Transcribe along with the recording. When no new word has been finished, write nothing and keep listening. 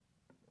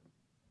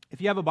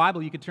If you have a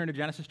Bible, you could turn to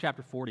Genesis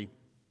chapter 40.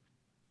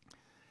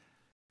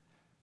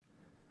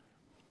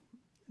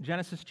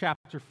 Genesis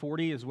chapter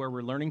 40 is where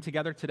we're learning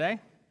together today.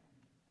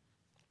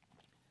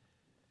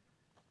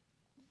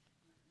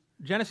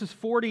 Genesis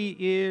 40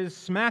 is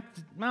smacked,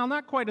 well,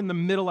 not quite in the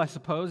middle, I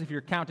suppose, if you're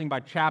counting by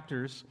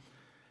chapters.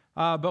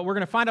 But we're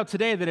going to find out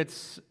today that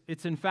it's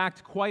in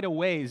fact quite a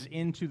ways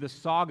into the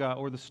saga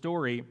or the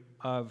story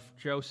of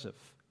Joseph.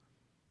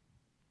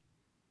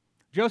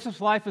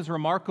 Joseph's life is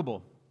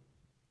remarkable.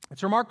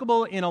 It's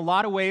remarkable in a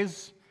lot of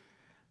ways.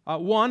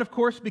 One, of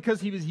course,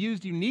 because he was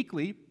used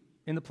uniquely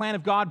in the plan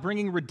of God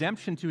bringing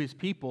redemption to his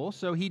people.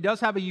 So he does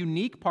have a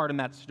unique part in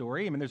that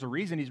story. I mean, there's a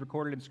reason he's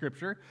recorded in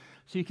Scripture.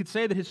 So you could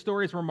say that his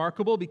story is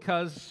remarkable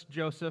because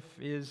Joseph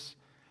is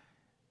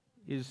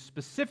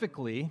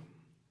specifically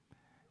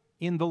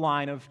in the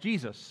line of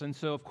Jesus. And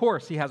so, of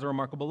course, he has a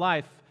remarkable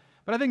life.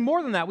 But I think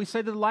more than that, we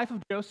say that the life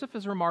of Joseph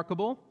is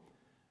remarkable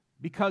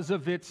because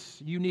of its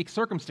unique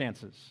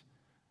circumstances.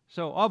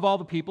 So of all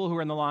the people who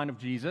are in the line of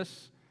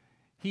Jesus,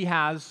 he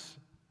has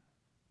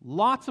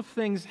lots of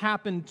things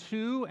happen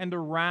to and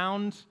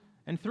around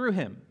and through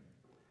him.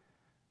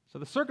 So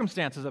the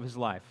circumstances of his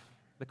life,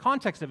 the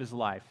context of his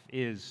life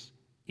is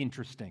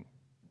interesting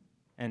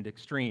and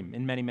extreme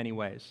in many, many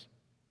ways.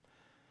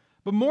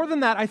 But more than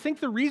that, I think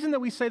the reason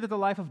that we say that the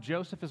life of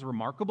Joseph is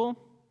remarkable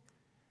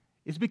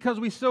is because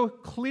we so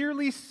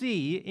clearly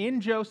see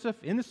in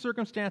Joseph, in the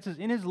circumstances,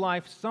 in his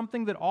life,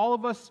 something that all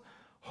of us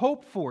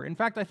hope for. In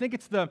fact, I think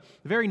it's the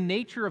very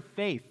nature of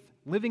faith,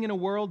 living in a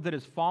world that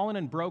is fallen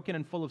and broken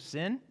and full of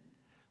sin.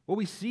 What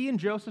we see in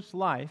Joseph's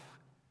life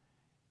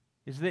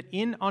is that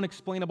in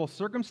unexplainable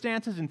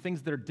circumstances, in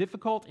things that are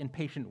difficult, in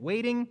patient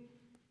waiting,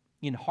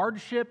 in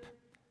hardship,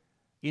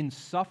 in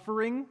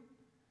suffering,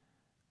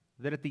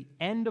 that at the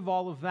end of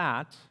all of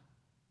that,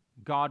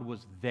 God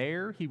was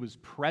there, He was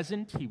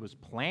present, He was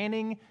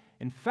planning.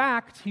 In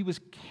fact, He was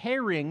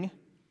caring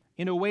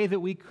in a way that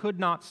we could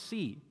not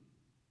see.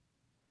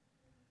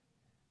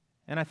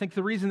 And I think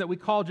the reason that we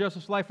call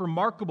Joseph's life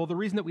remarkable, the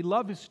reason that we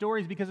love his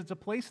story is because it's a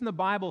place in the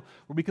Bible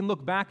where we can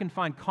look back and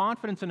find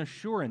confidence and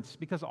assurance,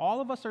 because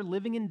all of us are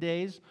living in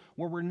days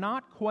where we're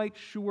not quite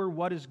sure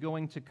what is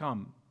going to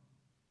come.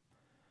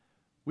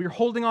 We're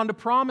holding on to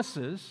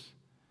promises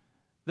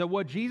that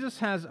what Jesus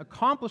has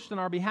accomplished on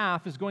our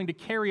behalf is going to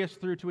carry us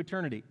through to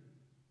eternity.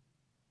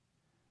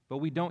 But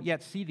we don't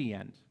yet see the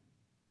end.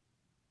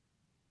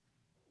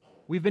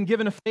 We've been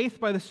given a faith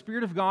by the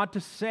Spirit of God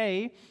to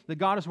say that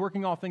God is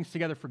working all things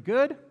together for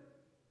good.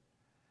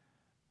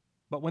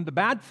 But when the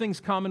bad things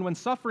come and when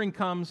suffering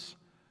comes,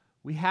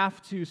 we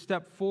have to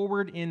step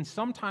forward in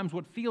sometimes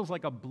what feels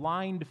like a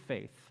blind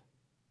faith.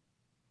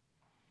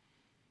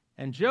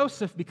 And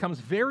Joseph becomes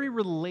very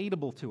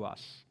relatable to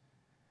us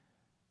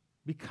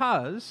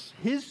because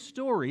his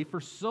story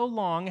for so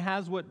long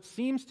has what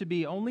seems to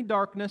be only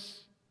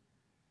darkness,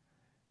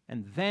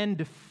 and then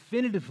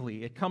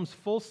definitively it comes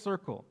full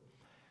circle.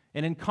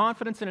 And in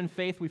confidence and in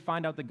faith, we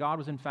find out that God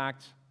was in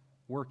fact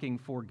working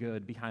for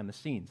good behind the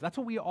scenes. That's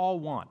what we all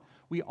want.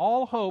 We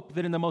all hope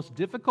that in the most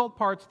difficult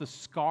parts, the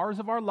scars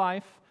of our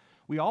life,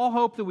 we all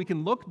hope that we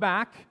can look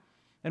back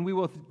and we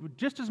will with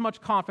just as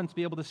much confidence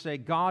be able to say,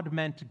 God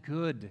meant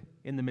good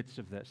in the midst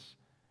of this.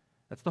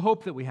 That's the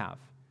hope that we have.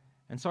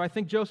 And so I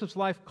think Joseph's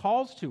life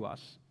calls to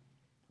us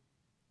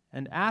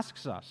and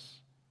asks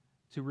us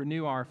to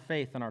renew our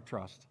faith and our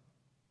trust.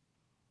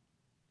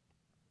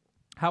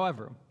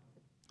 However,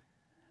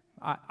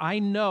 I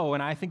know,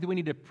 and I think that we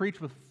need to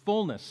preach with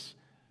fullness.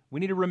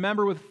 We need to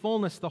remember with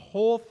fullness the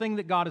whole thing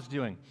that God is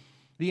doing.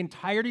 The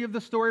entirety of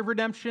the story of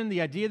redemption, the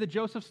idea that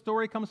Joseph's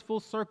story comes full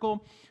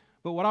circle.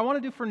 But what I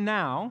want to do for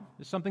now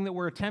is something that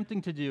we're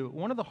attempting to do.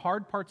 One of the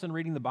hard parts in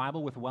reading the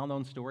Bible with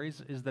well-known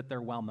stories is that they're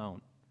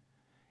well-known.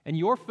 And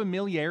your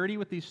familiarity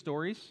with these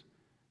stories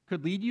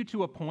could lead you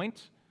to a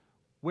point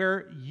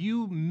where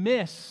you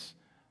miss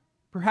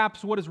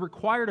perhaps what is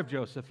required of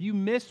Joseph. You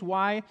miss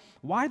why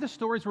the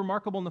story is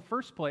remarkable in the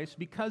first place,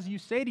 because you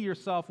say to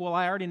yourself, well,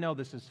 I already know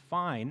this is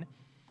fine.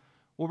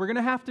 What we're going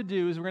to have to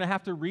do is we're going to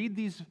have to read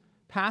these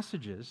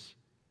passages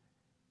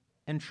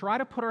and try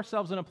to put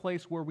ourselves in a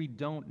place where we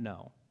don't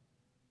know,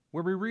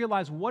 where we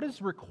realize what is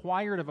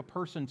required of a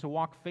person to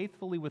walk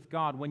faithfully with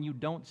God when you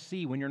don't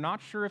see, when you're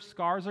not sure if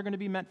scars are going to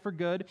be meant for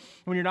good,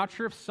 when you're not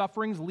sure if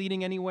suffering's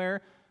leading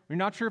anywhere, when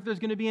you're not sure if there's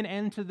going to be an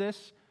end to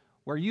this,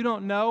 where you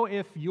don't know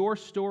if your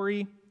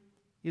story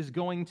is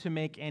going to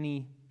make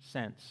any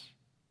sense.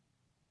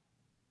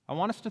 I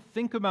want us to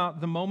think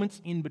about the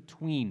moments in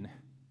between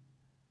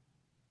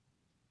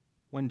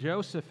when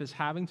Joseph is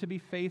having to be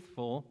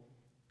faithful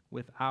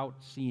without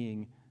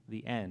seeing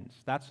the end.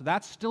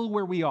 That's still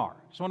where we are.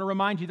 I just want to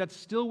remind you that's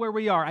still where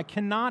we are. I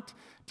cannot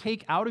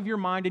take out of your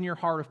mind and your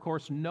heart, of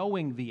course,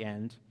 knowing the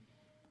end,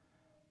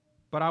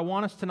 but I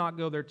want us to not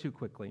go there too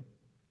quickly.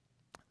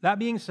 That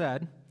being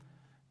said,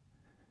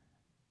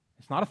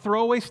 it's not a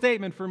throwaway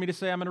statement for me to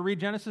say I'm going to read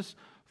Genesis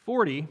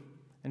 40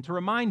 and to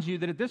remind you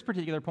that at this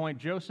particular point,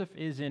 Joseph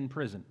is in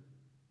prison.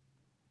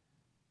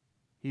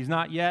 He's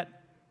not yet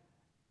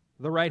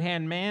the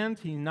right-hand man.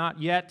 He's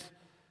not yet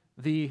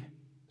the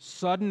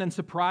sudden and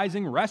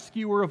surprising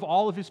rescuer of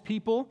all of his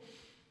people.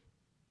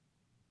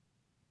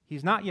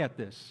 He's not yet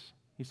this.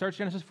 He starts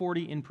Genesis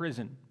 40 in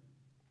prison.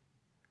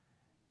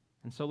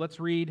 And so let's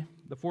read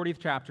the 40th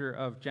chapter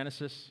of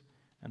Genesis,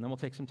 and then we'll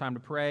take some time to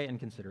pray and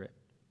consider it.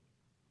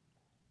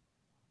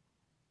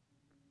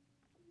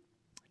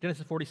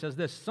 Genesis 40 says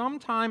this: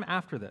 "Sometime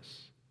after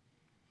this,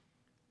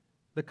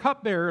 the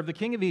cupbearer of the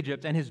king of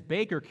Egypt and his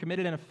baker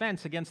committed an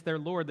offense against their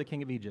lord, the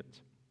king of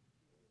Egypt.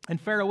 And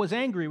Pharaoh was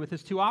angry with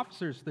his two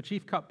officers, the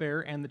chief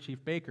cupbearer and the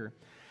chief baker.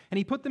 And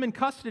he put them in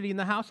custody in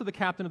the house of the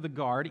captain of the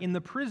guard, in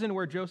the prison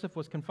where Joseph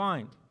was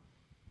confined.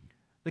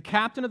 The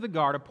captain of the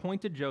guard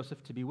appointed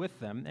Joseph to be with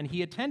them, and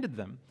he attended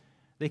them.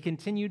 They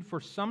continued for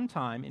some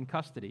time in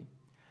custody.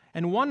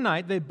 And one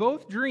night they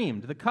both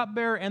dreamed, the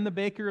cupbearer and the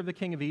baker of the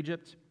king of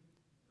Egypt,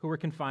 who were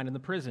confined in the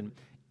prison,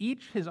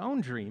 each his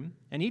own dream,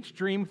 and each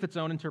dream with its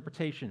own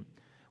interpretation.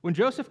 When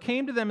Joseph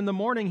came to them in the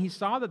morning, he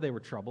saw that they were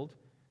troubled.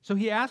 So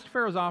he asked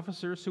Pharaoh's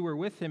officers who were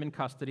with him in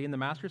custody in the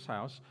master's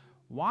house,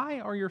 'Why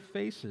are your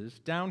faces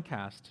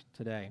downcast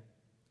today?'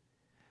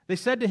 They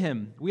said to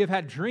him, 'We have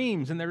had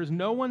dreams, and there is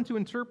no one to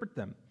interpret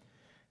them.'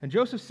 And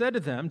Joseph said to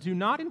them, 'Do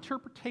not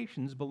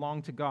interpretations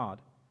belong to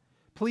God?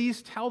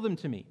 Please tell them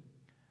to me.'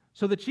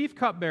 So the chief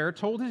cupbearer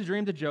told his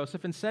dream to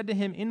Joseph and said to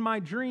him, 'In my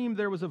dream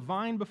there was a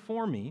vine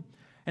before me,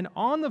 and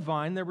on the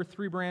vine there were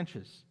 3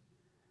 branches.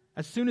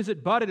 As soon as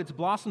it budded, its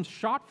blossoms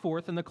shot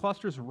forth, and the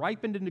clusters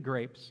ripened into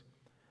grapes.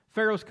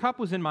 Pharaoh's cup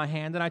was in my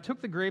hand, and I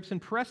took the grapes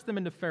and pressed them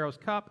into Pharaoh's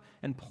cup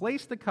and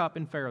placed the cup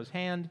in Pharaoh's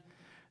hand.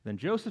 Then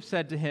Joseph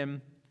said to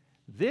him,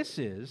 "This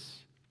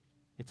is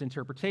its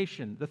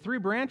interpretation. The 3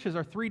 branches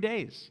are 3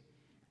 days.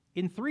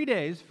 In 3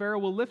 days, Pharaoh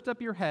will lift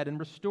up your head and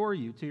restore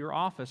you to your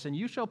office, and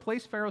you shall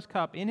place Pharaoh's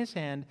cup in his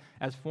hand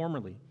as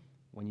formerly,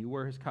 when you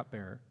were his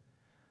cupbearer.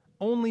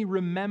 Only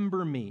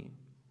remember me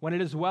when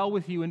it is well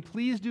with you, and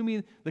please do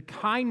me the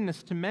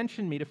kindness to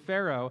mention me to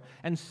Pharaoh,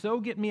 and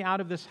so get me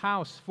out of this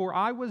house, for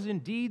I was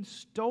indeed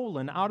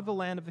stolen out of the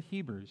land of the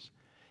Hebrews.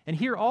 And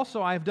here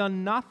also I have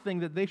done nothing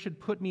that they should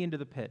put me into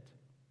the pit."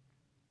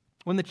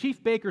 When the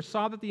chief baker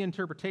saw that the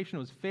interpretation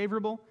was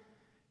favorable,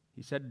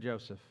 he said to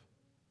Joseph,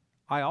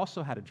 "I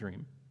also had a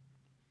dream.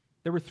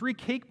 There were 3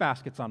 cake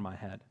baskets on my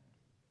head.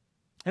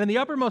 And in the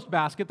uppermost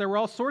basket there were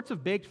all sorts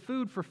of baked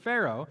food for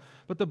Pharaoh,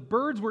 but the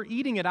birds were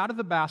eating it out of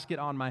the basket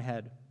on my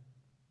head."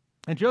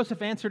 And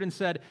Joseph answered and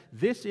said,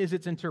 "This is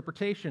its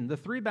interpretation. The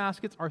 3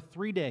 baskets are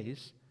 3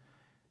 days.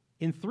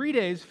 In 3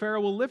 days Pharaoh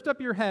will lift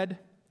up your head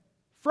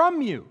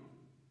from you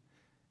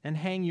and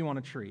hang you on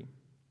a tree,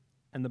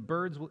 and the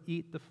birds will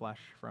eat the flesh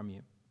from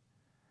you.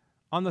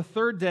 On the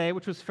 3rd day,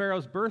 which was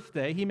Pharaoh's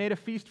birthday, he made a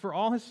feast for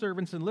all his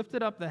servants and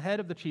lifted up the head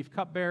of the chief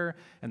cupbearer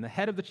and the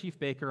head of the chief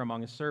baker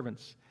among his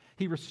servants.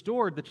 He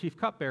restored the chief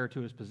cupbearer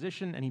to his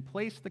position, and he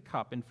placed the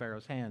cup in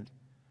Pharaoh's hand.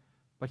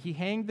 But he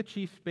hanged the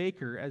chief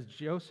baker as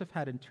Joseph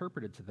had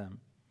interpreted to them.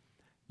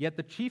 Yet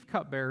the chief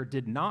cupbearer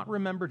did not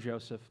remember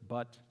Joseph,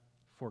 but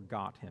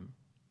forgot him."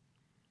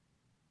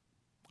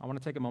 I want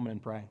to take a moment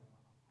and pray.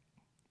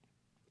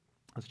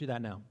 Let's do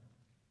that now.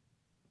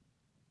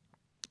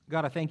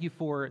 God, I thank you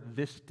for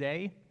this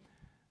day,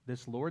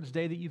 this Lord's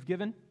Day that you've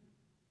given.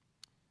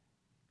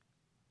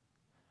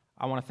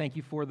 I want to thank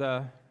you for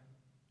the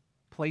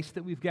place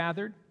that we've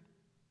gathered.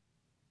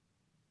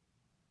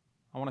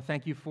 I want to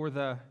thank you for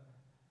the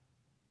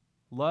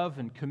love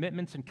and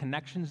commitments and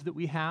connections that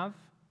we have,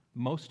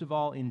 most of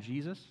all in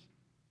Jesus.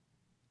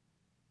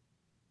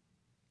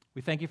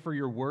 We thank you for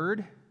your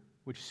word,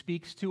 which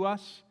speaks to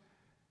us,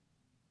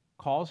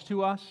 calls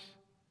to us.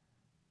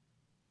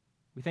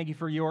 We thank you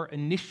for your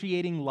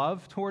initiating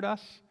love toward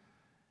us,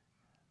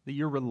 that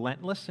you're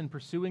relentless in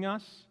pursuing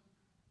us.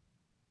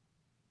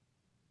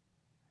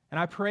 And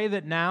I pray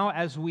that now,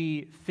 as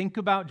we think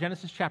about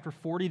Genesis chapter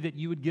 40, that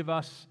you would give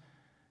us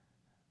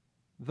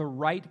the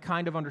right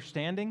kind of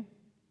understanding.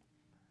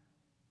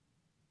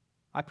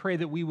 I pray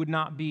that we would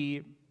not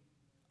be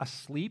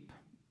asleep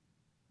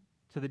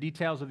to the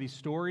details of these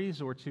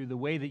stories or to the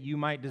way that you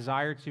might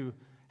desire to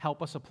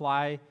help us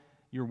apply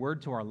your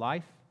word to our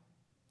life,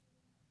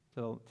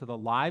 to the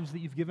lives that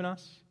you've given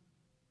us.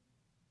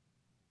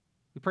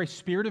 We pray,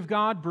 Spirit of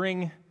God,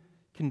 bring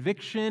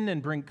conviction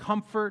and bring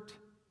comfort.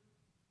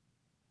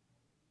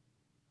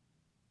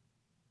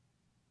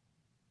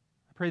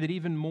 I pray that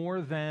even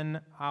more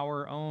than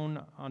our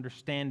own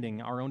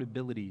understanding, our own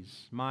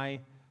abilities, my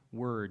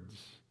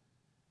words,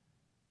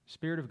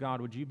 Spirit of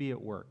God, would you be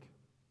at work?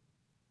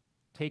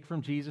 Take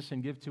from Jesus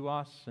and give to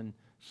us, and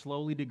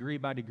slowly, degree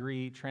by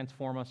degree,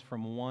 transform us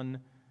from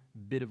one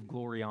bit of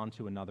glory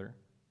onto another.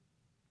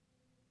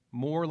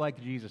 More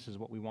like Jesus is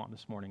what we want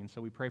this morning, and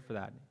so we pray for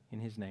that in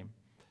his name.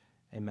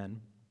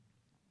 Amen.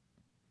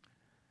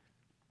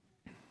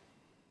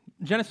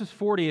 Genesis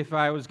 40, if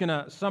I was going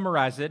to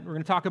summarize it, we're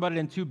going to talk about it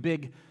in 2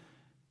 big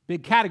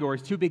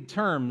categories, 2 big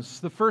terms.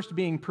 The first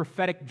being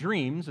prophetic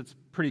dreams. It's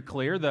pretty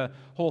clear. The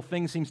whole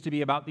thing seems to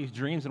be about these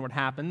dreams and what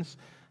happens.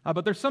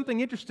 But there's something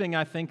interesting,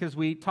 I think, as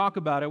we talk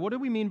about it. What do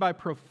we mean by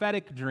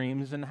prophetic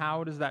dreams, and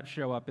how does that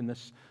show up in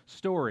this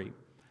story?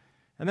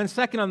 And then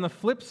second, on the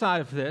flip side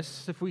of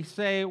this, if we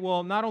say,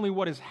 well, not only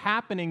what is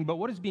happening, but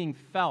what is being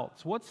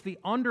felt, what's the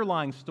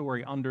underlying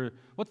story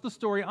what's the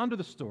story under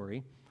the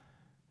story?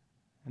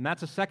 And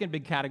that's a second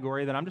big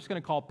category that I'm just going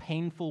to call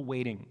painful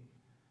waiting.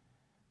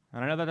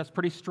 And I know that that's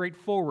pretty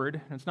straightforward,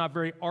 and it's not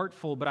very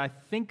artful, but I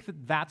think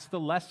that that's the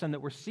lesson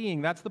that we're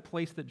seeing. That's the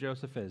place that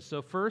Joseph is.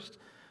 So first,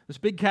 this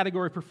big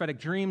category, prophetic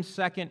dreams.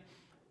 Second,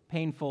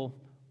 painful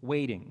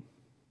waiting.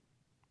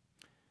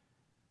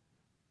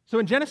 So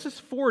in Genesis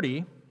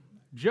 40,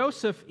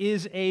 Joseph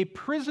is a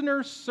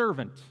prisoner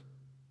servant.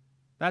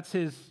 That's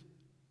his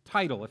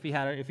title, if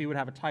he would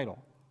have a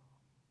title.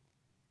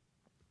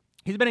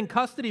 He's been in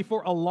custody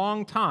for a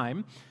long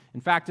time. In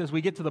fact, as we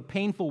get to the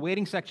painful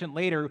waiting section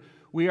later,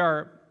 we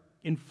are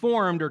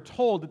informed or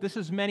told that this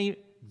is many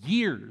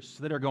years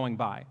that are going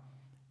by.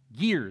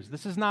 Years.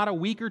 This is not a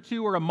week or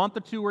two or a month or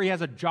two where he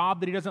has a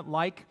job that he doesn't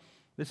like.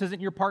 This isn't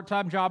your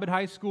part-time job at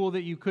high school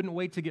that you couldn't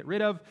wait to get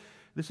rid of.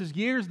 This is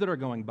years that are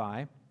going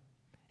by.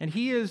 And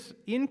he is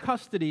in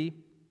custody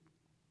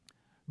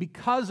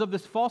because of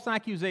this false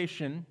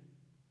accusation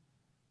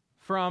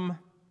from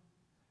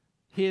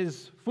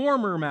his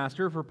former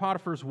master, for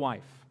Potiphar's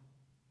wife.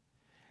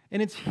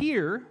 And it's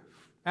here,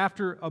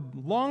 after a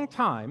long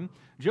time,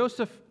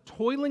 Joseph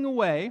toiling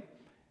away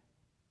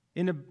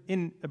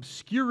in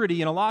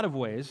obscurity in a lot of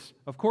ways.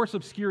 Of course,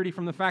 obscurity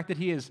from the fact that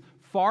he is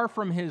far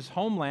from his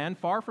homeland,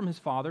 far from his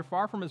father,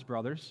 far from his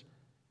brothers.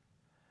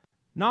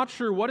 Not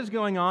sure what is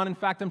going on. In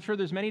fact, I'm sure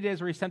there's many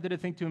days where he's tempted to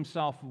think to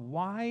himself,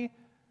 why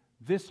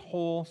this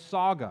whole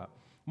saga?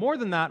 More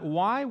than that,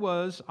 why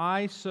was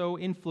I so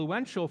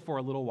influential for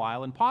a little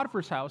while in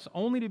Potiphar's house,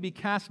 only to be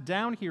cast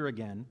down here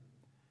again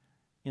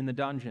in the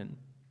dungeon?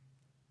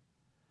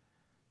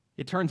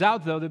 It turns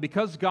out, though, that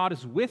because God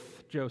is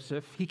with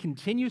Joseph, he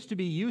continues to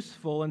be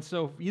useful, and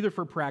so either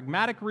for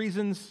pragmatic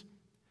reasons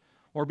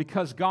or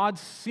because God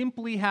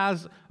simply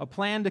has a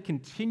plan to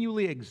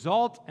continually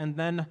exalt and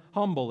then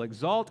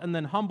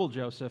humble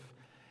Joseph,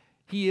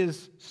 he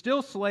is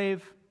still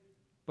slave,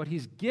 but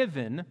he's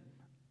given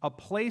a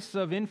place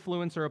of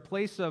influence or a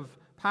place of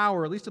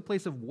power, or at least a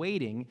place of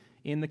waiting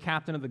in the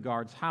captain of the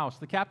guard's house.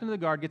 The captain of the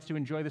guard gets to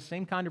enjoy the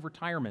same kind of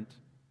retirement,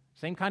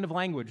 same kind of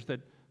language that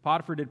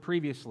Potiphar did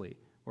previously,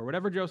 where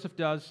whatever Joseph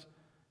does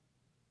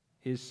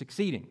is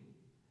succeeding.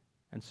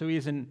 And so he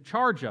is in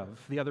charge of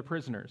the other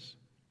prisoners.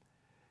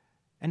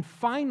 And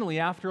finally,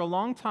 after a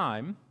long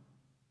time,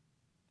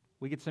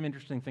 we get some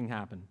interesting thing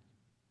happen.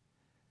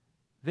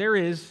 There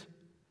is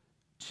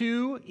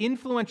two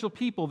influential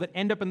people that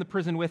end up in the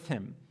prison with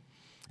him.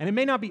 And it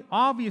may not be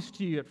obvious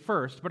to you at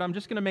first, but I'm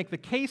just going to make the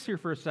case here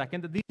for a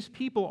second that these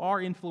people are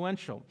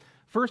influential.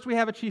 First, we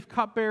have a chief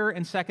cupbearer,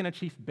 and second, a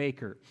chief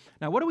baker.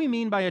 Now, what do we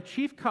mean by a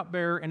chief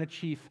cupbearer and a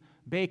chief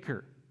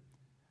baker?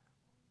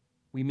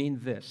 We mean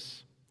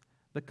this.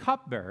 The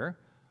cupbearer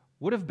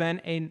would have been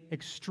an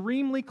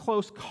extremely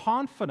close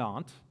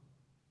confidant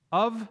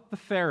of the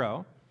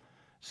Pharaoh,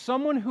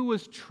 someone who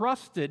was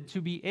trusted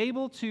to be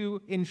able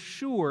to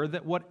ensure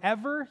that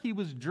whatever he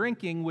was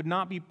drinking would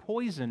not be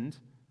poisoned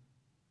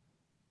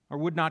or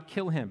would not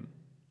kill him.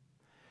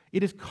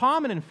 It is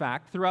common, in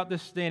fact, throughout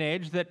this day and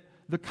age that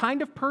the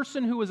kind of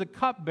person who was a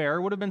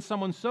cupbearer would have been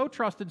someone so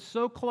trusted,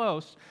 so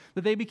close,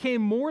 that they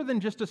became more than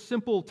just a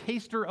simple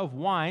taster of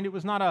wine. It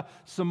was not a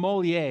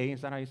sommelier.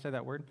 Is that how you say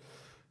that word?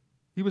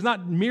 He was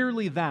not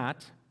merely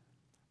that,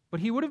 but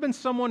he would have been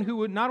someone who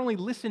would not only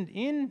listened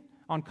in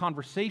on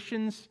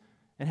conversations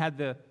and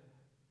had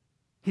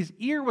his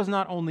ear was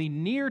not only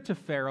near to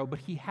Pharaoh, but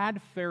he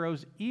had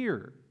Pharaoh's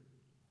ear.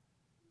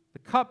 The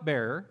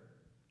cupbearer,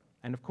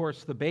 and of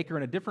course the baker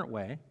in a different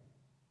way,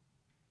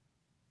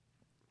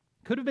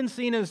 could have been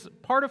seen as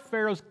part of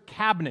Pharaoh's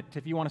cabinet,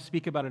 if you want to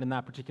speak about it in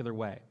that particular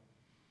way.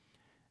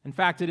 In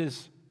fact, it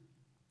is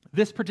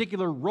this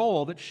particular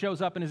role that shows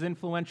up and is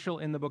influential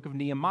in the book of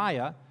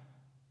Nehemiah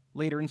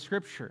later in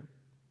Scripture.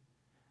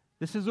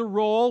 This is a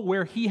role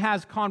where he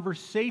has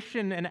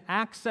conversation and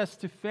access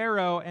to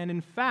Pharaoh, and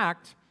in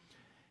fact,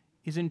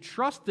 is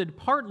entrusted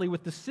partly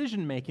with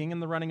decision-making in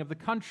the running of the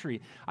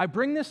country. I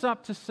bring this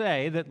up to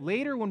say that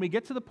later, when we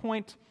get to the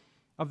point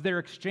of their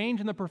exchange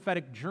in the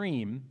prophetic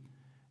dream,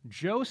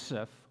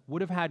 Joseph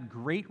would have had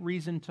great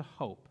reason to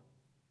hope.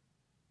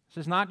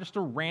 This is not just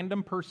a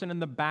random person in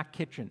the back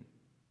kitchen.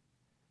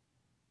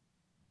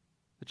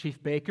 The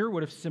chief baker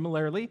would have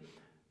similarly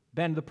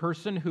been the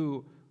person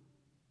who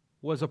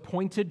was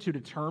appointed to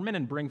determine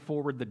and bring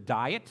forward the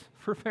diet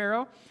for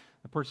Pharaoh,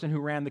 the person who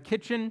ran the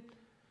kitchen.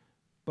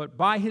 But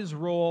by his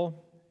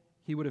role,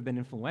 he would have been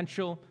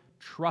influential,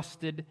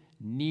 trusted,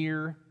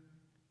 near,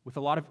 with a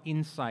lot of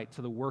insight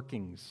to the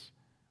workings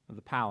of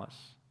the palace.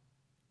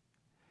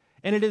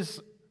 And it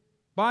is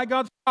by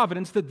God's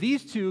providence that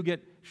these two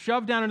get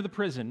shoved down into the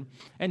prison,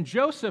 and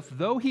Joseph,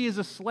 though he is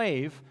a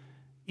slave,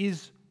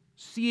 is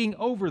seeing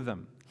over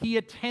them. He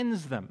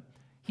attends them.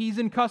 He's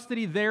in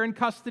custody, they're in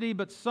custody,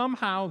 but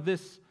somehow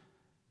this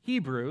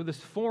Hebrew, this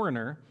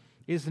foreigner,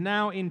 is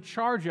now in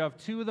charge of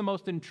two of the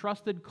most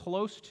entrusted,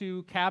 close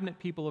to cabinet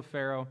people of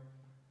Pharaoh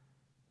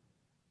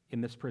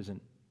in this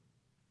prison.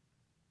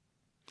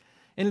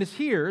 And it is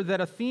here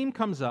that a theme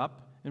comes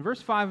up. In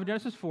verse 5 of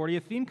Genesis 40, a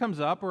theme comes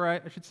up, or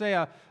I should say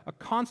a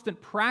constant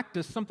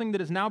practice, something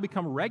that has now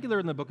become regular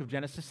in the book of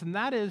Genesis, and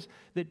that is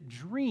that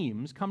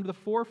dreams come to the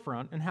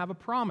forefront and have a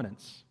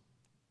prominence.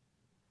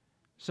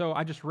 So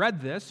I just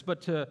read this,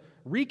 but to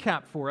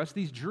recap for us,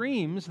 these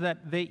dreams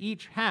that they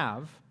each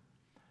have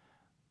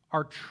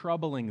are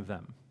troubling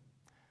them.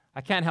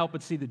 I can't help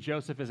but see that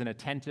Joseph is an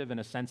attentive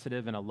and a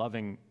sensitive and a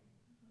loving,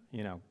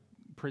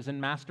 prison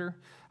master,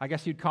 I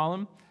guess you'd call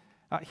him.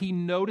 He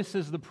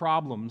notices the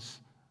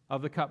problems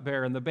of the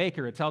cupbearer and the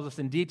baker. It tells us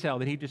in detail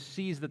that he just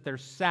sees that they're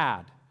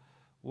sad.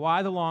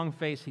 Why the long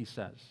face, he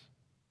says.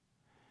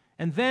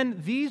 And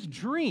then these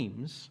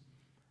dreams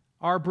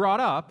are brought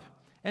up,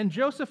 and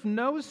Joseph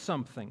knows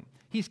something.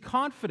 He's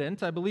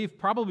confident, I believe,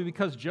 probably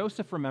because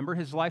Joseph, remember,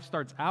 his life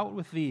starts out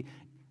with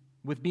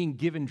being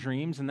given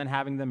dreams and then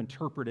having them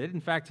interpreted.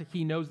 In fact,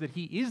 he knows that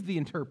he is the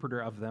interpreter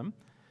of them.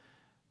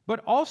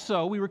 But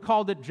also, we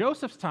recall at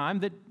Joseph's time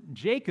that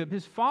Jacob,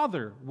 his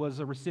father, was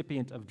a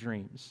recipient of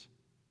dreams.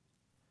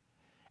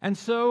 And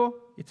so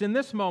it's in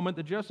this moment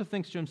that Joseph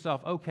thinks to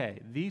himself, okay,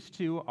 these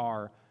two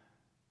are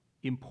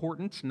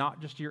important,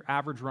 not just your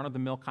average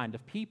run-of-the-mill kind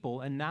of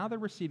people, and now they're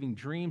receiving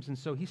dreams, and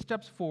so he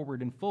steps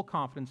forward in full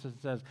confidence and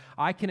says,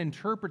 I can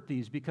interpret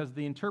these because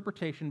the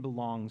interpretation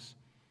belongs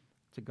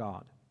to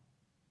God.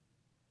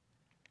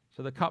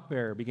 So the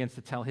cupbearer begins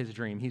to tell his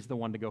dream. He's the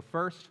one to go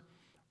first,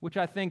 which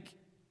I think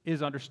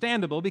is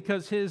understandable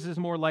because his is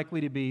more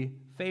likely to be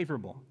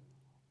favorable.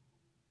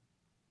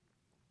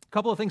 A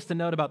couple of things to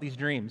note about these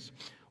dreams.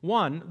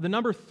 One, the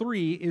number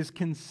 3 is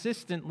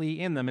consistently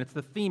in them, and it's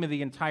the theme of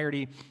the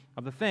entirety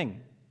of the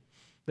thing.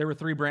 There were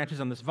 3 branches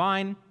on this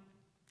vine.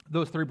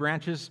 Those 3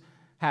 branches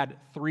had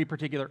 3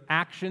 particular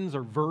actions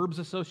or verbs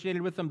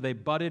associated with them. They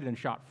budded and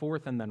shot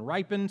forth and then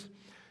ripened.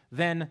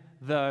 Then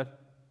the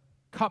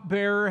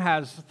cupbearer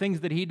has things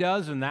that he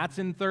does, and that's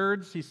in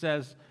thirds. He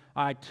says,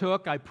 I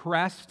took, I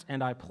pressed,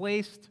 and I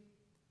placed.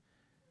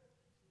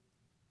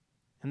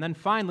 And then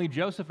finally,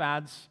 Joseph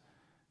adds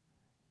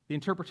the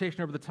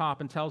interpretation over the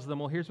top and tells them,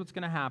 well, here's what's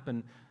going to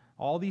happen.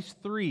 All these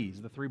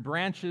 3s, the 3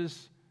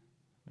 branches,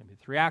 maybe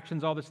 3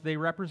 actions, all this, they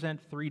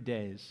represent 3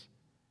 days.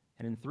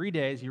 And in 3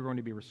 days, you're going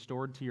to be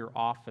restored to your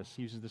office.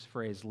 He uses this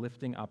phrase,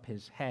 lifting up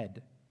his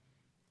head.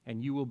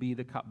 And you will be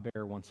the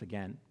cupbearer once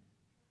again.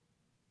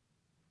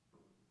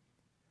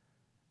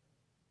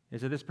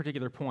 It's at this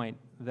particular point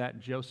that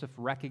Joseph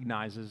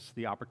recognizes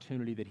the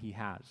opportunity that he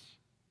has.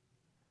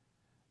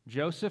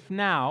 Joseph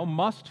now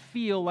must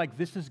feel like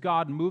this is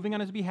God moving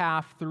on his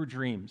behalf through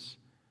dreams.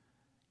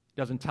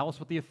 He doesn't tell us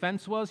what the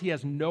offense was. He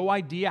has no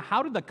idea.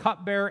 How did the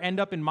cupbearer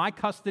end up in my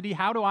custody?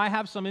 How do I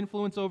have some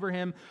influence over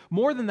him?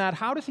 More than that,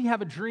 how does he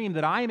have a dream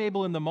that I am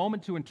able in the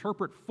moment to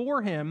interpret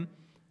for him?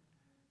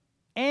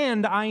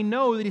 And I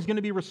know that he's going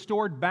to be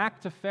restored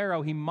back to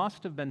Pharaoh. He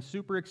must have been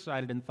super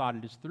excited and thought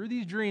it is through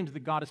these dreams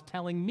that God is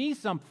telling me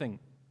something.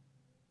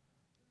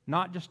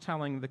 Not just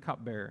telling the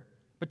cupbearer,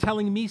 but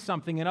telling me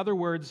something. In other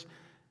words,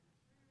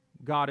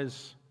 God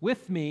is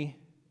with me,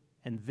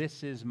 and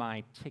this is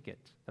my ticket.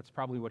 That's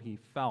probably what he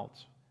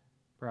felt,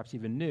 perhaps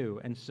even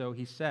knew. And so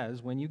he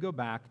says, when you go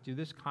back, do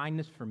this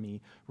kindness for me.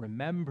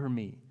 Remember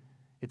me.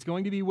 It's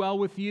going to be well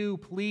with you.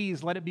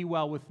 Please let it be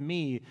well with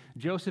me.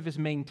 Joseph is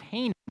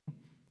maintaining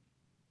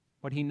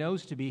what he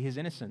knows to be his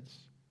innocence.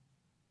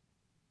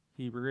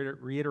 He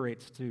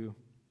reiterates to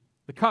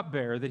the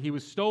cupbearer that he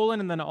was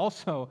stolen and then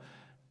also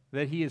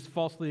that he is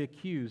falsely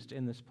accused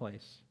in this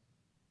place.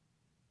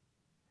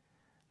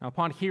 Now,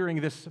 upon hearing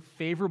this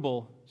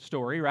favorable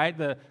story, right,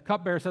 the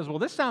cupbearer says, well,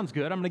 this sounds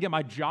good. I'm going to get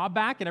my job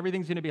back and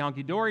everything's going to be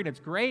hunky-dory and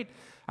it's great.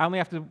 I only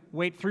have to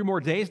wait 3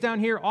 more days down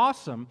here.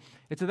 Awesome.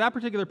 It's at that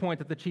particular point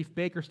that the chief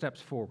baker steps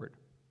forward.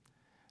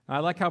 I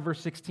like how verse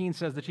 16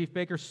 says the chief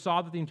baker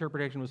saw that the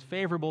interpretation was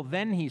favorable.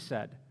 Then he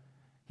said,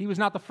 he was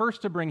not the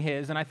first to bring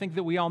his, and I think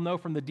that we all know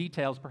from the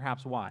details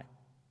perhaps why.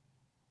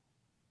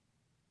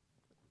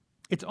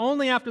 It's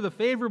only after the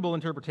favorable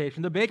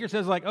interpretation, the baker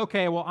says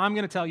okay, well, I'm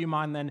going to tell you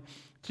mine then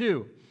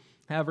too.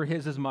 However,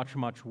 his is much,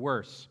 much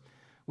worse.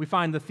 We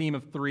find the theme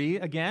of 3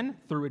 again,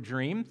 through a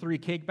dream, 3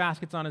 cake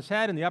baskets on his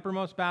head, and the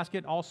uppermost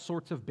basket, all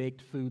sorts of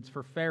baked foods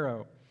for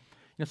Pharaoh.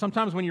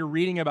 Sometimes when you're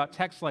reading about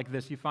texts like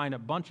this, you find a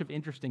bunch of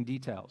interesting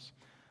details.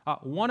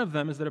 One of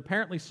them is that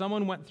apparently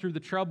someone went through the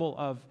trouble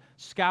of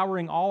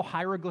scouring all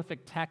hieroglyphic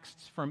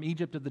texts from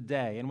Egypt of the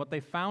day, and what they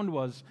found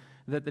was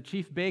that the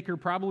chief baker,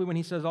 probably when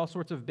he says all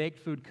sorts of baked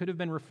food, could have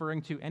been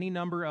referring to any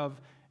number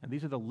of, and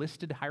these are the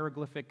listed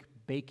hieroglyphic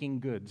baking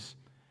goods.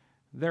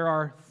 There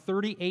are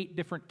 38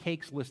 different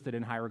cakes listed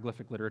in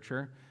hieroglyphic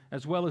literature,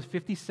 as well as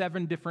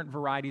 57 different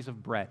varieties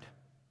of bread.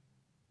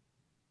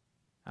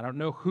 I don't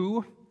know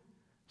who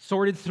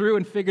sorted through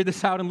and figured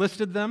this out and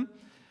listed them.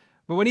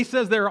 But when he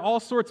says there are all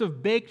sorts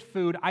of baked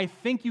food, I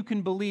think you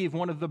can believe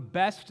one of the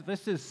best,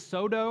 this is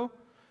Sodo,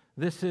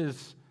 this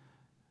is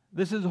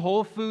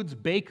Whole Foods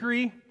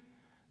Bakery,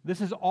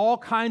 this is all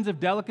kinds of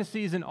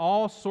delicacies and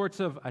all sorts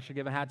of, I should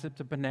give a hat tip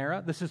to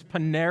Panera, this is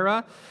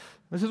Panera,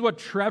 this is what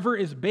Trevor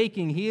is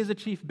baking. He is a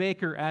chief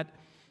baker at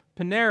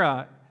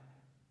Panera.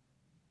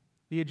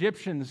 The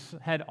Egyptians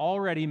had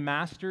already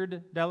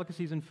mastered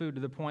delicacies in food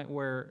to the point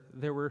where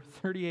there were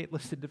 38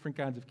 listed different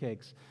kinds of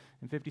cakes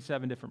and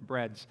 57 different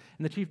breads.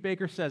 And the chief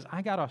baker says,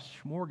 I got a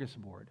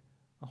smorgasbord,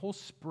 a whole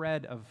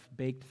spread of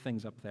baked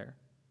things up there.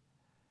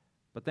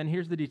 But then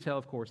here's the detail,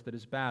 of course, that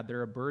is bad.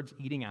 There are birds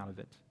eating out of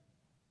it.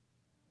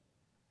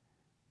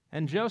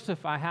 And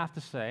Joseph, I have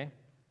to say,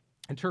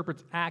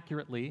 interprets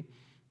accurately,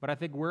 but I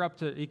think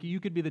you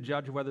could be the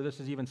judge of whether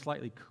this is even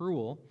slightly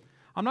cruel.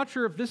 I'm not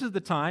sure if this is the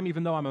time,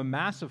 even though I'm a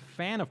massive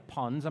fan of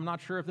puns, I'm not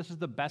sure if this is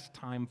the best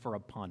time for a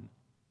pun.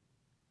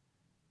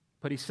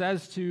 But he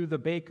says to the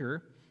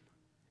baker,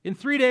 in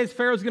 3 days,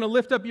 Pharaoh's going to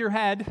lift up your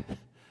head.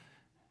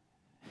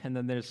 And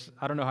then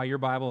I don't know how your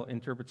Bible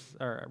interprets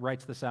or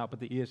writes this out,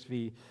 but the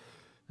ESV,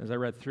 as I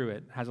read through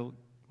it, has a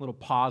little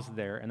pause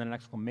there and then an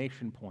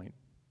exclamation point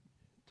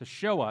to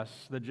show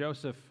us that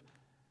Joseph,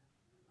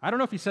 I don't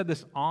know if he said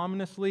this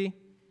ominously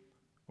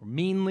or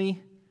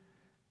meanly,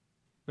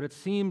 but it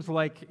seems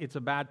like it's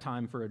a bad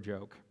time for a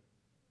joke.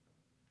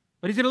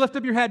 But he's going to lift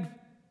up your head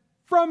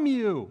from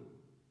you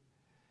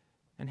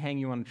and hang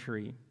you on a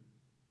tree.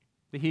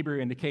 The Hebrew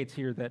indicates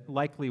here that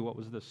likely what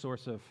was the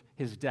source of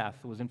his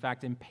death was in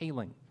fact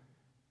impaling.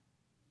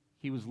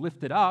 He was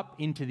lifted up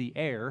into the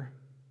air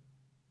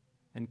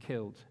and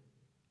killed.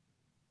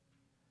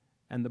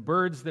 And the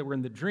birds that were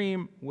in the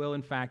dream will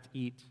in fact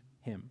eat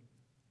him.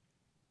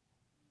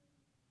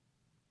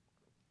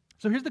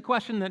 So here's the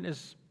question that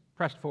is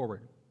pressed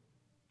forward.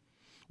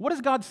 What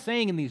is God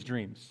saying in these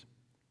dreams?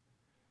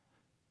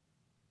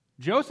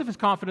 Joseph is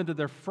confident that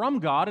they're from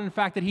God, and in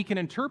fact that he can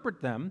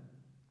interpret them.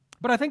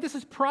 But I think this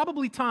is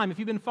probably time, if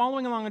you've been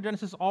following along in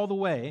Genesis all the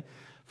way,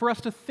 for us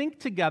to think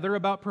together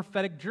about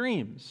prophetic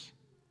dreams.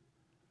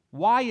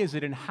 Why is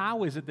it and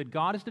how is it that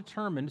God is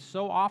determined,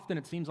 so often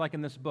it seems like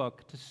in this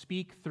book, to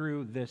speak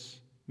through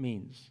this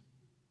means?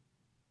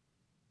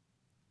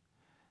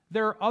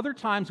 There are other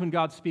times when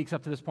God speaks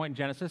up to this point in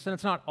Genesis, and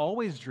it's not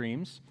always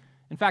dreams.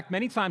 In fact,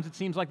 many times it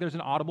seems like there's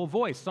an audible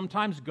voice.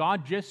 Sometimes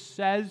God just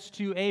says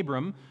to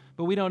Abram,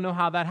 but we don't know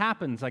how that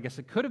happens. I guess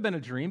it could have been a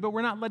dream, but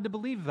we're not led to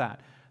believe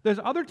that. There's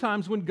other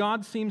times when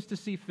God seems to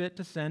see fit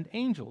to send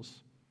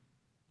angels.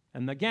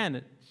 And again,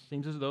 it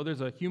seems as though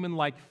there's a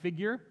human-like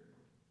figure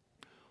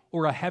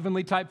or a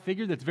heavenly type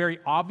figure that's very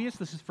obvious.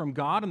 This is from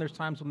God, and there's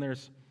times when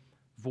there's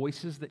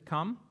voices that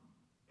come.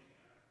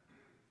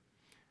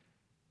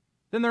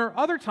 Then there are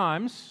other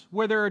times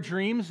where there are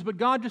dreams, but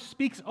God just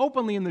speaks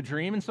openly in the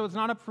dream, and so it's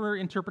not up for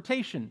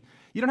interpretation.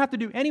 You don't have to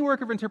do any work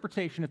of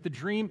interpretation if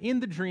in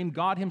the dream,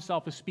 God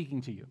himself is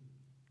speaking to you.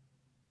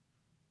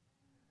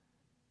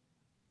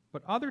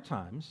 But other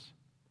times,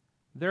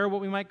 there are what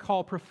we might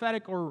call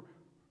prophetic or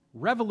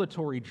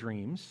revelatory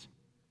dreams,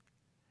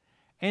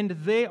 and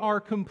they are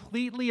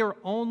completely or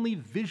only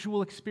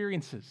visual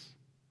experiences.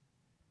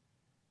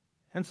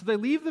 And so they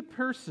leave the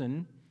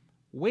person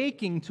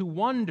waking to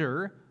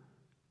wonder,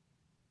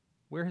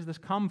 where has this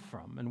come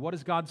from? And what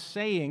is God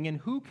saying? And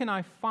who can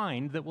I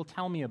find that will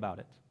tell me about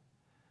it?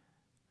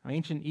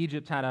 Ancient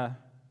Egypt had a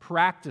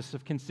practice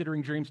of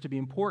considering dreams to be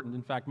important.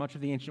 In fact, much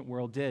of the ancient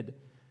world did.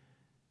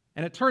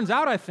 And it turns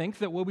out, I think,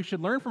 that what we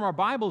should learn from our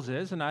Bibles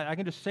is, and I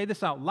can just say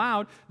this out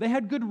loud, they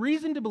had good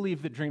reason to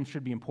believe that dreams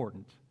should be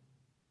important.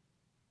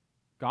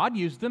 God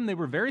used them. They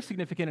were very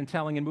significant in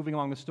telling and moving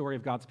along the story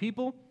of God's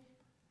people.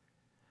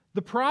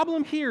 The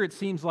problem here, it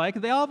seems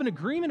like, they all have an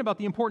agreement about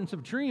the importance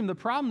of dream. The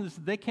problem is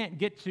they can't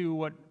get to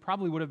what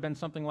probably would have been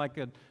something like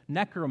a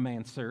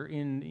necromancer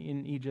in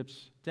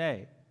Egypt's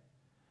day.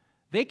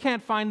 They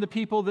can't find the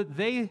people that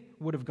they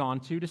would have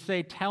gone to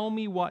say, tell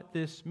me what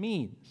this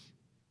means.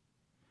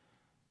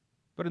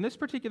 But in this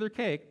particular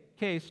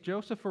case,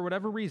 Joseph, for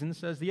whatever reason,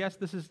 says, yes,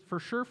 this is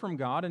for sure from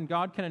God, and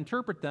God can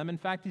interpret them. In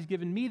fact, he's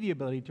given me the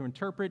ability to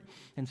interpret,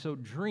 and so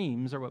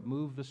dreams are what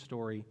move the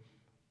story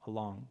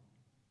along.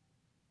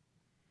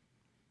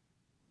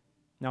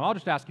 Now, I'll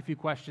just ask a few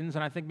questions,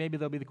 and I think maybe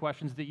they'll be the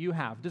questions that you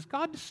have. Does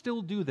God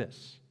still do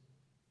this?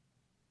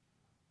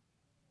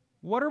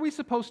 What are we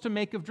supposed to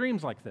make of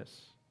dreams like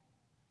this?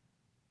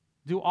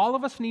 Do all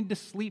of us need to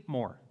sleep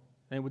more,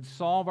 and it would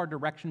solve our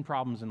direction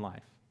problems in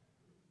life?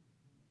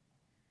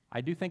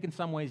 I do think in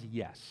some ways,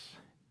 yes.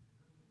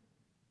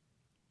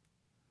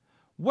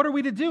 What are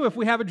we to do if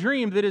we have a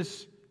dream that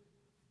is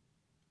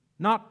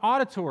not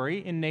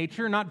auditory in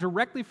nature, not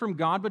directly from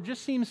God, but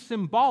just seems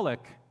symbolic?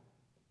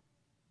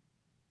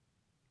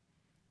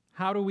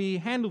 How do we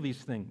handle these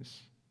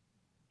things?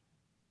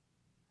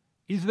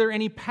 Is there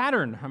any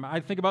pattern? I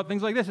think about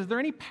things like this. Is there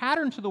any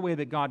pattern to the way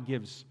that God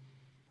gives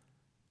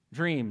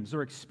dreams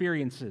or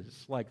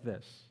experiences like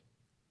this?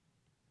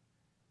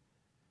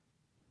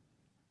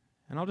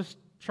 And I'll just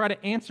try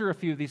to answer a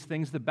few of these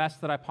things the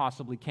best that I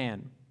possibly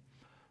can.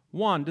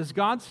 One, does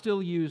God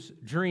still use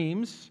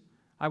dreams?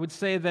 I would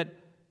say that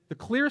the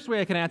clearest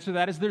way I can answer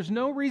that is there's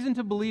no reason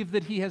to believe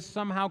that he has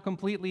somehow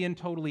completely and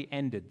totally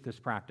ended this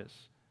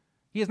practice.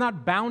 He has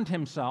not bound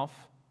himself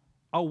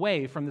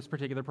away from this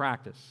particular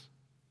practice.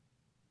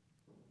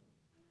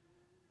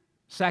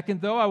 Second,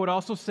 though, I would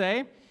also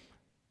say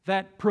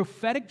that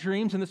prophetic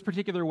dreams in this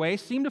particular way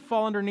seem to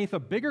fall underneath a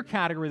bigger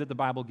category that the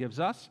Bible gives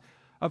us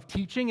of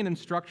teaching and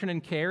instruction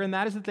and care, and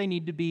that is that they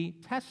need to be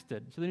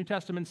tested. So the New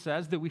Testament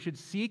says that we should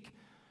seek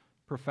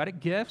prophetic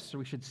gifts, or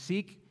we should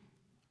seek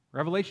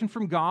revelation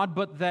from God,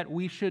 but that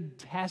we should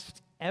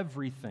test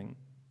everything.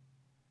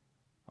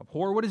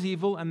 Abhor what is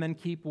evil and then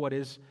keep what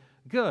is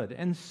good.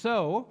 And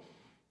so,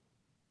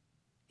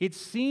 it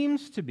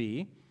seems to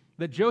be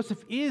that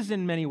Joseph is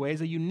in many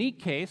ways a unique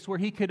case where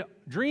he could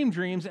dream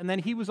dreams, and then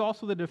he was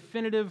also the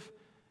definitive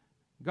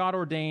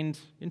God-ordained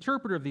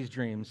interpreter of these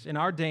dreams. In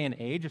our day and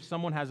age, if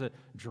someone has a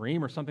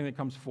dream or something that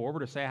comes forward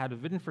to say, I had a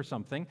vision for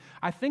something,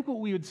 I think what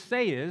we would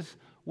say is,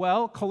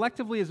 well,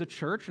 collectively as a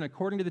church and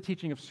according to the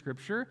teaching of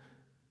Scripture,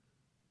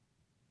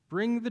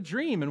 bring the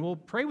dream and we'll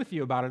pray with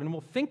you about it and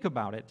we'll think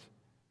about it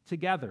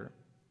together.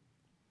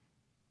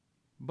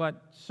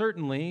 But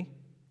certainly,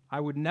 I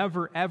would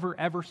never, ever,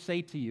 ever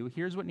say to you,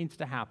 here's what needs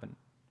to happen.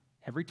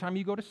 Every time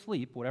you go to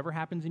sleep, whatever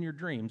happens in your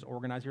dreams,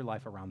 organize your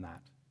life around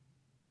that.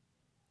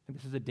 I think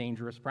this is a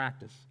dangerous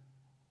practice.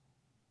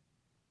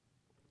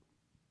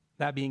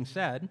 That being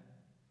said,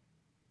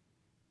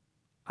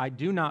 I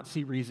do not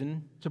see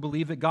reason to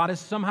believe that God has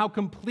somehow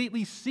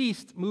completely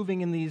ceased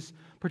moving in these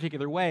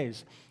particular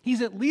ways.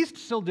 He's at least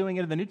still doing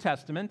it in the New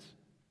Testament.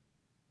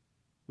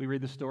 We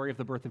read the story of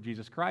the birth of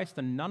Jesus Christ,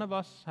 and none of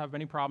us have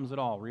any problems at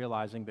all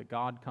realizing that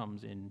God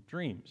comes in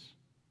dreams.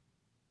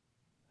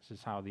 This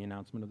is how the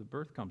announcement of the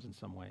birth comes in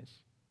some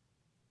ways.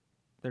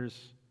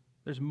 There's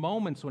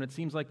moments when it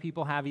seems like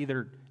people have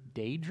either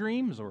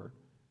daydreams or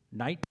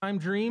nighttime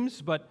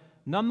dreams, but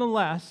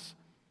nonetheless,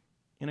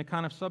 in a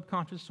kind of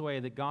subconscious way,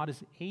 that God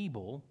is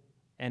able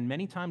and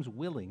many times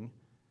willing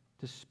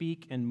to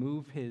speak and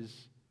move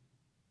his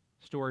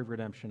story of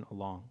redemption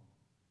along.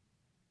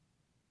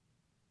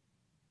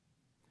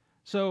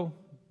 So,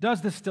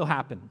 does this still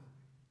happen?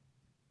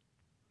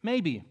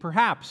 Maybe,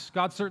 perhaps.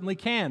 God certainly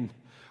can.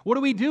 What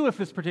do we do if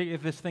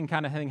this thing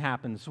kind of thing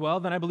happens? Well,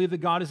 then I believe that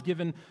God has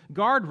given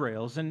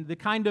guardrails and the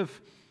kind of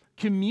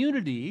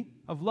community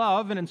of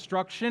love and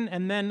instruction,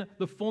 and then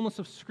the fullness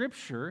of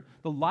Scripture,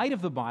 the light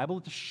of the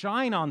Bible, to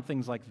shine on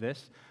things like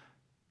this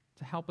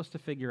to help us to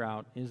figure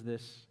out, is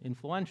this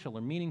influential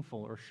or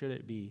meaningful, or should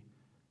it be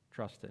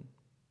trusted?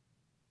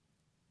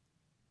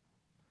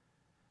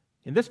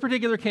 In this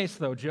particular case,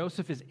 though,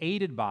 Joseph is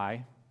aided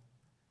by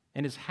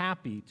and is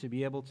happy to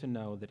be able to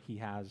know that he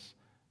has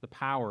the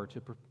power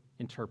to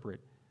interpret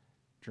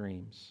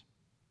dreams.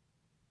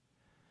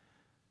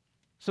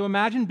 So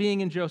imagine being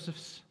in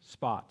Joseph's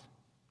spot.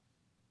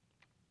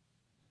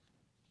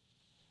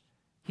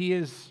 He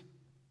is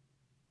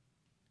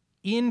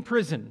in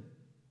prison,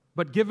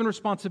 but given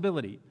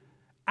responsibility.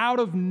 Out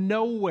of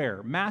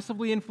nowhere,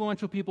 massively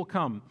influential people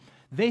come.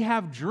 They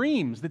have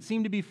dreams that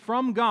seem to be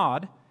from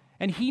God,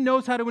 and he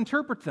knows how to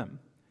interpret them.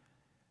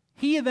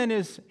 He then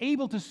is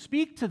able to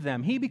speak to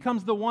them. He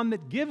becomes the one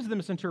that gives them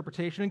this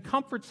interpretation and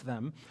comforts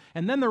them.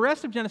 And then the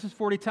rest of Genesis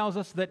 40 tells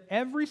us that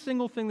every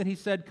single thing that he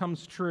said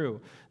comes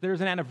true.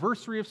 There's an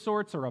anniversary of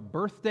sorts or a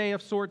birthday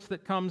of sorts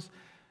that comes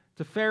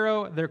to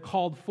Pharaoh. They're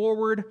called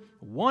forward.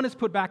 One is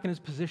put back in his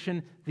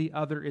position. The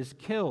other is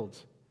killed.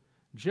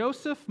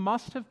 Joseph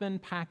must have been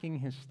packing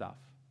his stuff.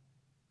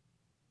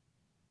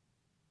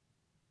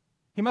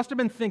 He must have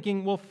been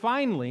thinking, well,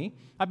 finally,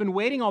 I've been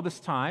waiting all this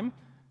time,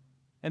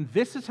 and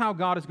this is how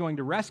God is going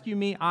to rescue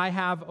me. I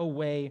have a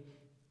way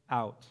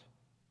out.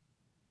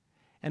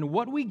 And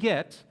what we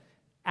get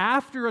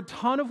after a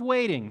ton of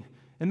waiting,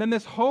 and then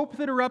this hope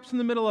that erupts in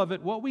the middle of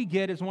it, what we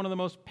get is one of the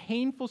most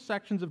painful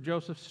sections of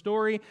Joseph's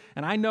story.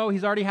 And I know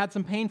he's already had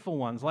some painful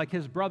ones, like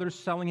his brothers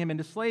selling him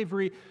into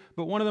slavery,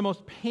 but one of the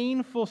most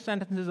painful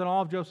sentences in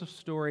all of Joseph's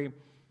story,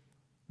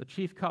 the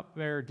chief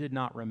cupbearer did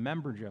not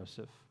remember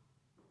Joseph,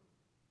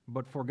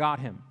 but forgot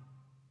him.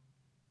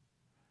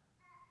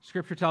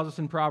 Scripture tells us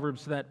in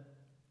Proverbs that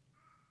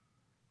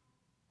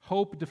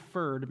hope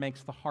deferred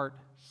makes the heart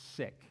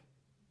sick.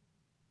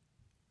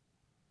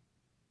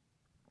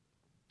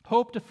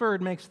 Hope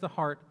deferred makes the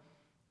heart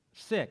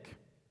sick.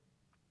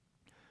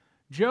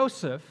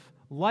 Joseph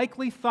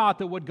likely thought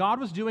that what God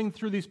was doing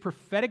through these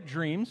prophetic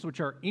dreams, which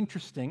are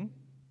interesting,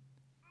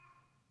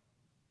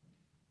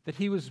 that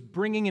he was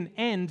bringing an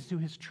end to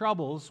his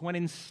troubles, when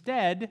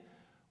instead,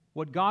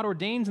 what God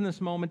ordains in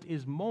this moment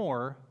is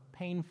more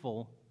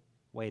painful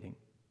waiting.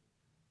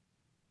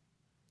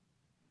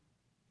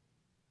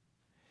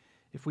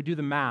 If we do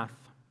the math,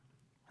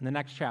 in the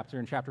next chapter,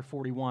 in chapter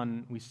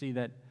 41, we see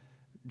that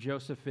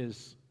Joseph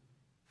is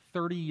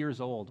 30 years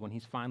old when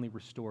he's finally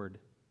restored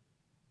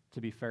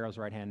to be Pharaoh's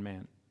right-hand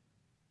man.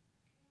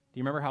 Do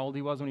you remember how old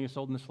he was when he was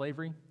sold into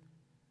slavery?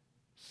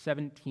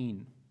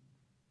 17.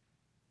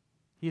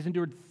 He has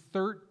endured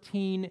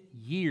 13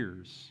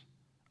 years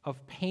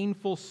of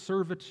painful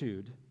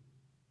servitude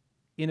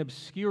in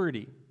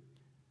obscurity.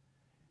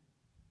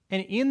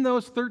 And in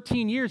those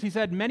 13 years, he's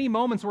had many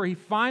moments where he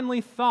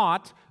finally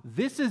thought,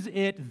 this is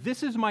it,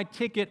 this is my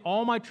ticket,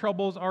 all my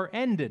troubles are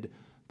ended.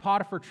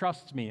 Potiphar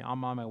trusts me,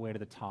 I'm on my way to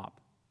the top.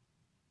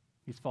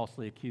 He's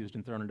falsely accused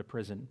and thrown into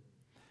prison.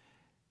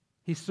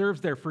 He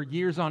serves there for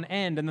years on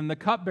end, and then the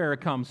cupbearer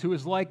comes, who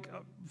is like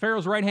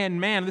Pharaoh's right-hand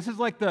man. This is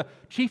like the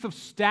chief of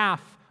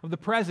staff of the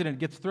president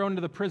gets thrown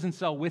into the prison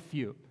cell with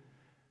you.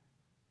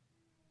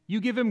 You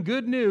give him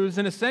good news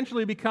and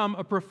essentially become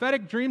a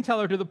prophetic dream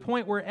teller to the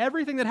point where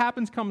everything that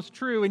happens comes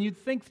true, and you'd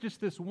think just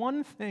this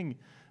one thing,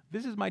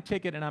 this is my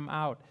ticket and I'm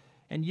out.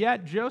 And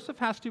yet Joseph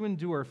has to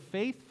endure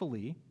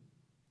faithfully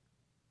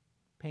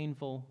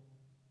painful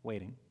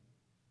waiting.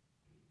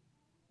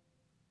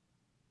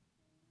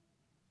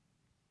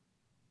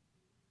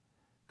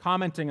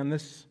 Commenting on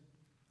this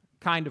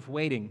kind of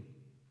waiting,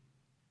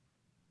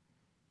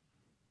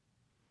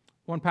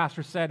 one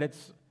pastor said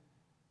it's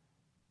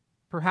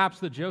perhaps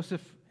that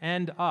Joseph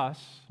and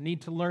us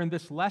need to learn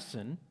this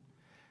lesson,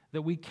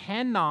 that we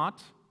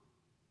cannot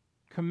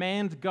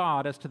command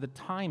God as to the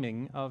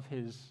timing of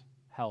his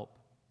help.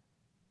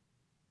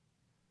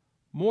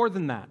 More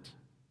than that,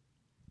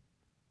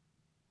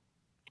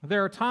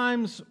 there are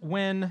times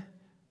when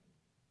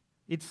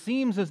it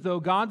seems as though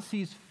God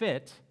sees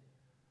fit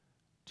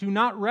to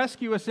not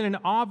rescue us in an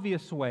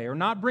obvious way or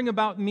not bring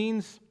about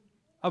means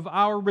of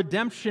our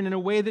redemption in a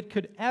way that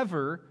could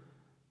ever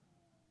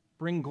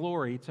bring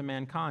glory to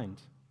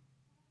mankind.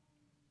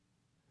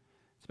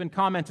 It's been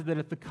commented that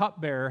if the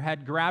cupbearer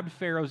had grabbed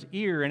Pharaoh's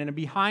ear and in a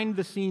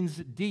behind-the-scenes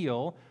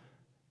deal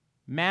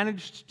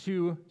managed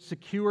to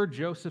secure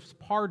Joseph's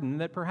pardon,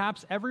 that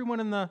perhaps everyone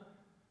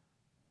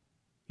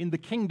in the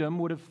kingdom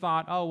would have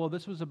thought, oh, well,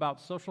 this was about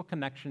social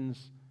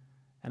connections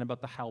and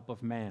about the help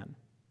of man.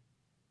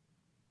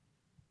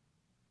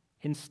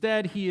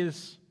 Instead, he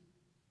has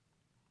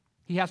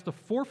to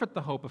forfeit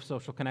the hope of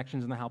social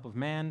connections and the help of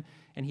man,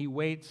 and he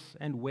waits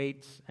and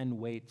waits and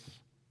waits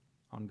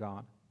on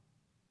God.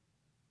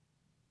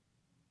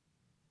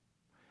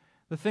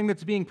 The thing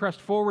that's being pressed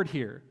forward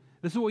here,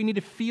 this is what we need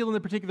to feel in the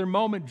particular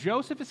moment.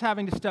 Joseph is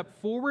having to step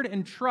forward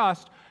and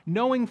trust,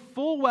 knowing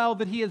full well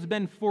that he has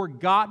been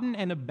forgotten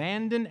and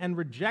abandoned and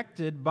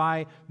rejected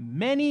by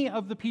many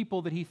of the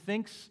people that he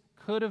thinks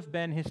could have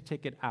been his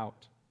ticket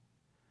out.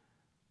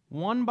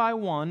 One by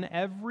one,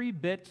 every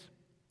bit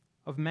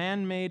of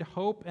man-made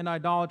hope and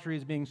idolatry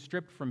is being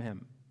stripped from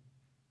him.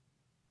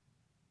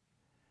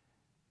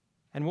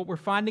 And what we're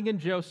finding in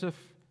Joseph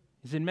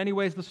is in many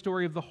ways the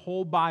story of the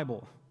whole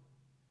Bible.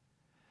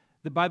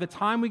 That by the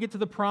time we get to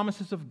the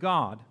promises of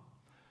God,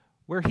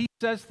 where he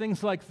says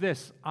things like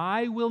this,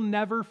 I will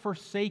never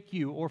forsake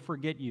you or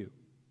forget you.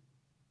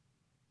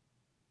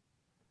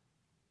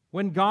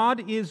 When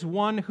God is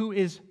one who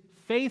is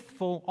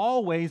faithful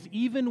always,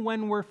 even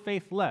when we're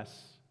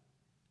faithless.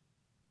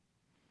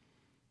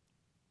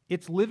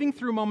 It's living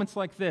through moments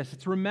like this.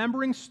 It's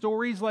remembering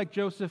stories like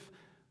Joseph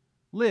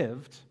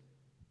lived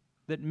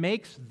that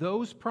makes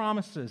those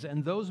promises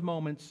and those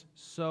moments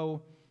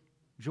so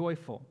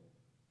joyful.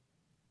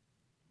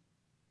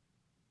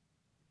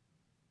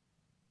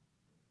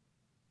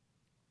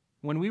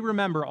 When we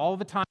remember all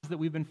the times that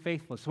we've been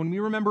faithless, when we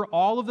remember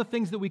all of the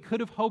things that we could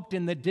have hoped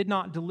in that did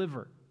not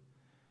deliver,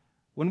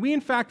 when we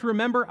in fact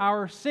remember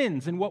our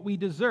sins and what we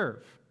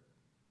deserve,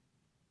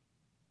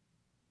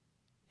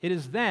 it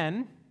is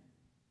then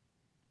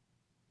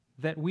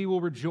that we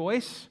will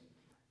rejoice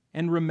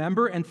and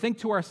remember and think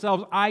to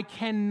ourselves, I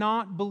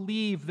cannot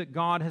believe that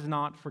God has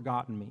not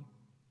forgotten me.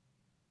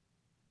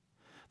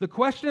 The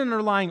question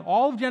underlying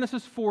all of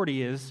Genesis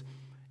 40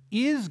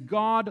 is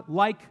God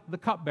like the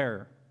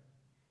cupbearer?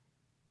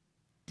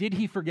 Did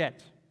he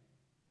forget?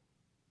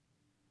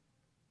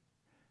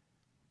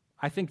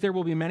 I think there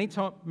will be many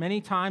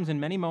times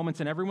and many moments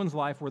in everyone's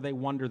life where they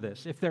wonder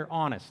this, if they're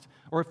honest,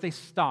 or if they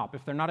stop,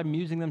 if they're not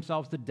amusing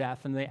themselves to death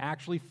and they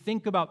actually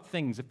think about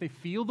things, if they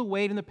feel the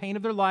weight and the pain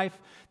of their life,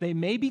 they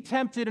may be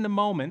tempted in a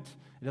moment.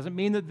 It doesn't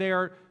mean that they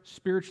are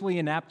spiritually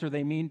inept or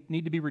they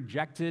need to be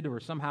rejected or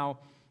somehow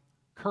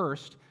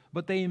cursed,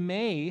 but they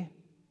may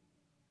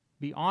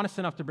be honest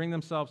enough to bring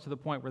themselves to the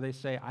point where they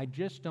say, I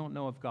just don't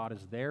know if God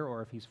is there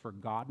or if he's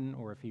forgotten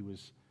or if he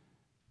was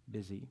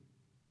busy.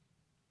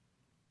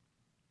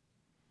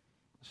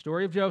 The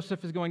story of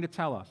Joseph is going to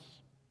tell us,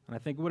 and I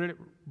think what it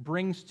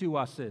brings to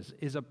us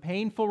is a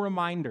painful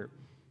reminder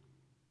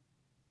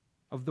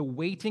of the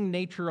waiting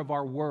nature of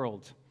our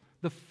world,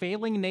 the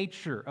failing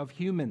nature of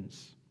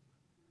humans,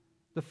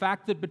 the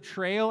fact that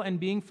betrayal and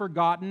being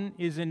forgotten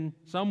is in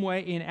some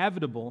way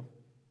inevitable,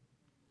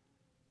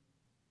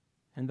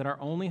 and that our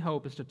only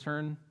hope is to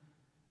turn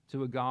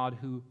to a God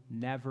who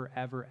never,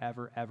 ever,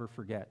 ever, ever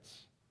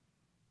forgets.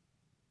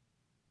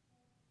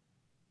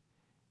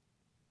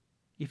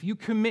 If you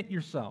commit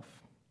yourself,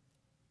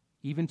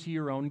 even to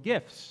your own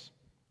gifts,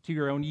 to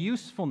your own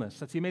usefulness,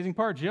 that's the amazing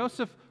part.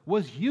 Joseph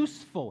was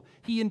useful.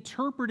 He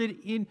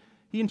interpreted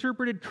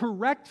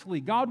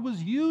correctly. God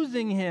was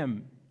using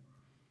him.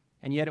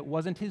 And yet it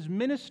wasn't his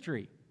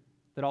ministry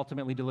that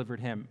ultimately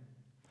delivered him.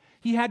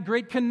 He had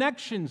great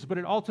connections, but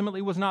it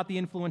ultimately was not the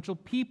influential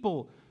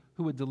people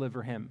who would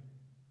deliver him.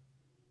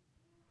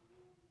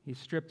 He's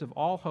stripped of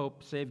all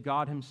hope save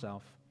God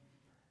himself.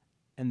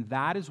 And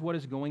that is what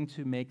is going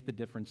to make the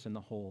difference in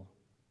the whole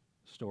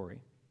story.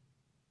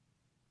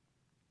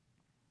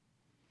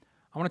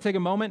 I want to take a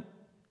moment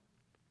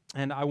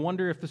And I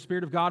wonder if the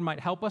Spirit of God might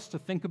help us to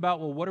think about,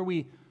 well, what are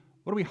we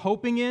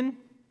hoping in?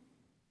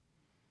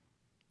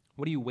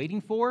 What are you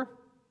waiting for?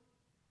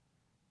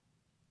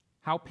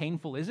 How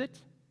painful is it?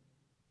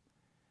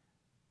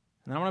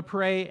 And I want to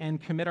pray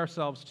and commit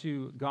ourselves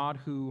to God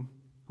who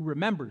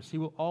remembers. He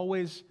will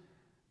always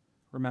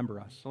remember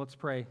us. So let's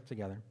pray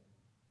together.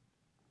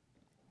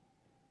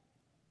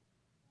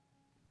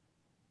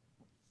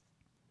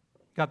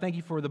 God, thank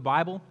you for the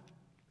Bible.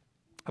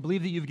 I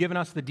believe that you've given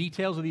us the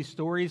details of these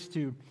stories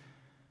to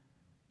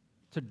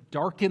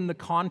darken the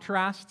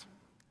contrast,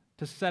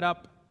 to set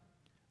up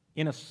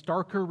in a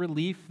starker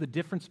relief the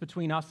difference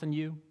between us and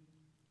you.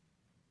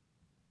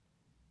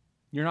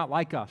 You're not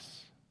like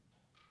us.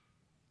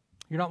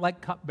 You're not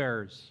like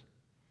cupbearers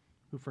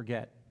who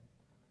forget.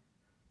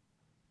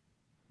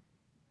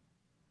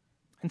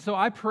 And so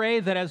I pray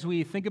that as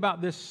we think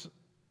about this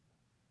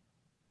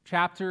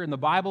chapter in the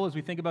Bible, as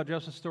we think about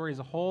Joseph's story as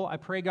a whole, I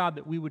pray, God,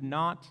 that we would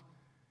not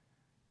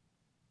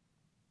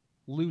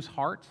lose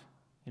heart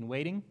in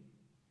waiting.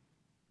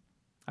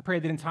 I pray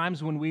that in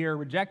times when we are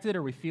rejected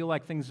or we feel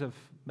like things have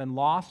been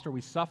lost or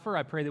we suffer,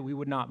 I pray that we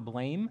would not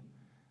blame,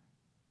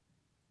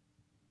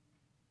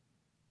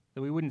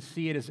 that we wouldn't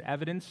see it as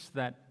evidence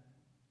that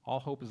all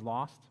hope is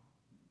lost.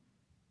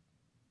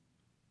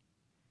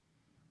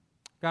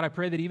 God, I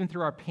pray that even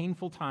through our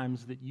painful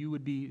times that you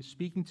would be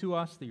speaking to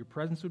us, that your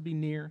presence would be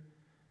near.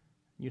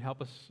 You'd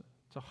help us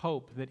to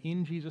hope that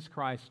in Jesus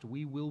Christ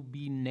we will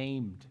be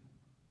named.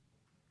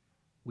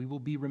 We will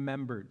be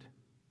remembered.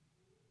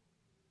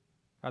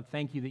 God,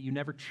 thank you that you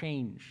never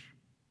change.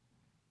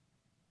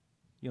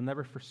 You'll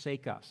never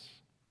forsake us.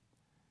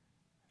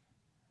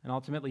 And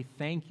ultimately,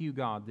 thank you,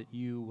 God, that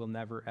you will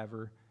never,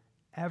 ever,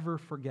 ever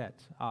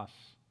forget us.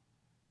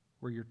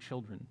 We're your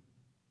children.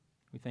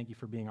 We thank you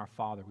for being our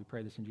Father. We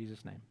pray this in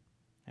Jesus' name.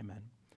 Amen.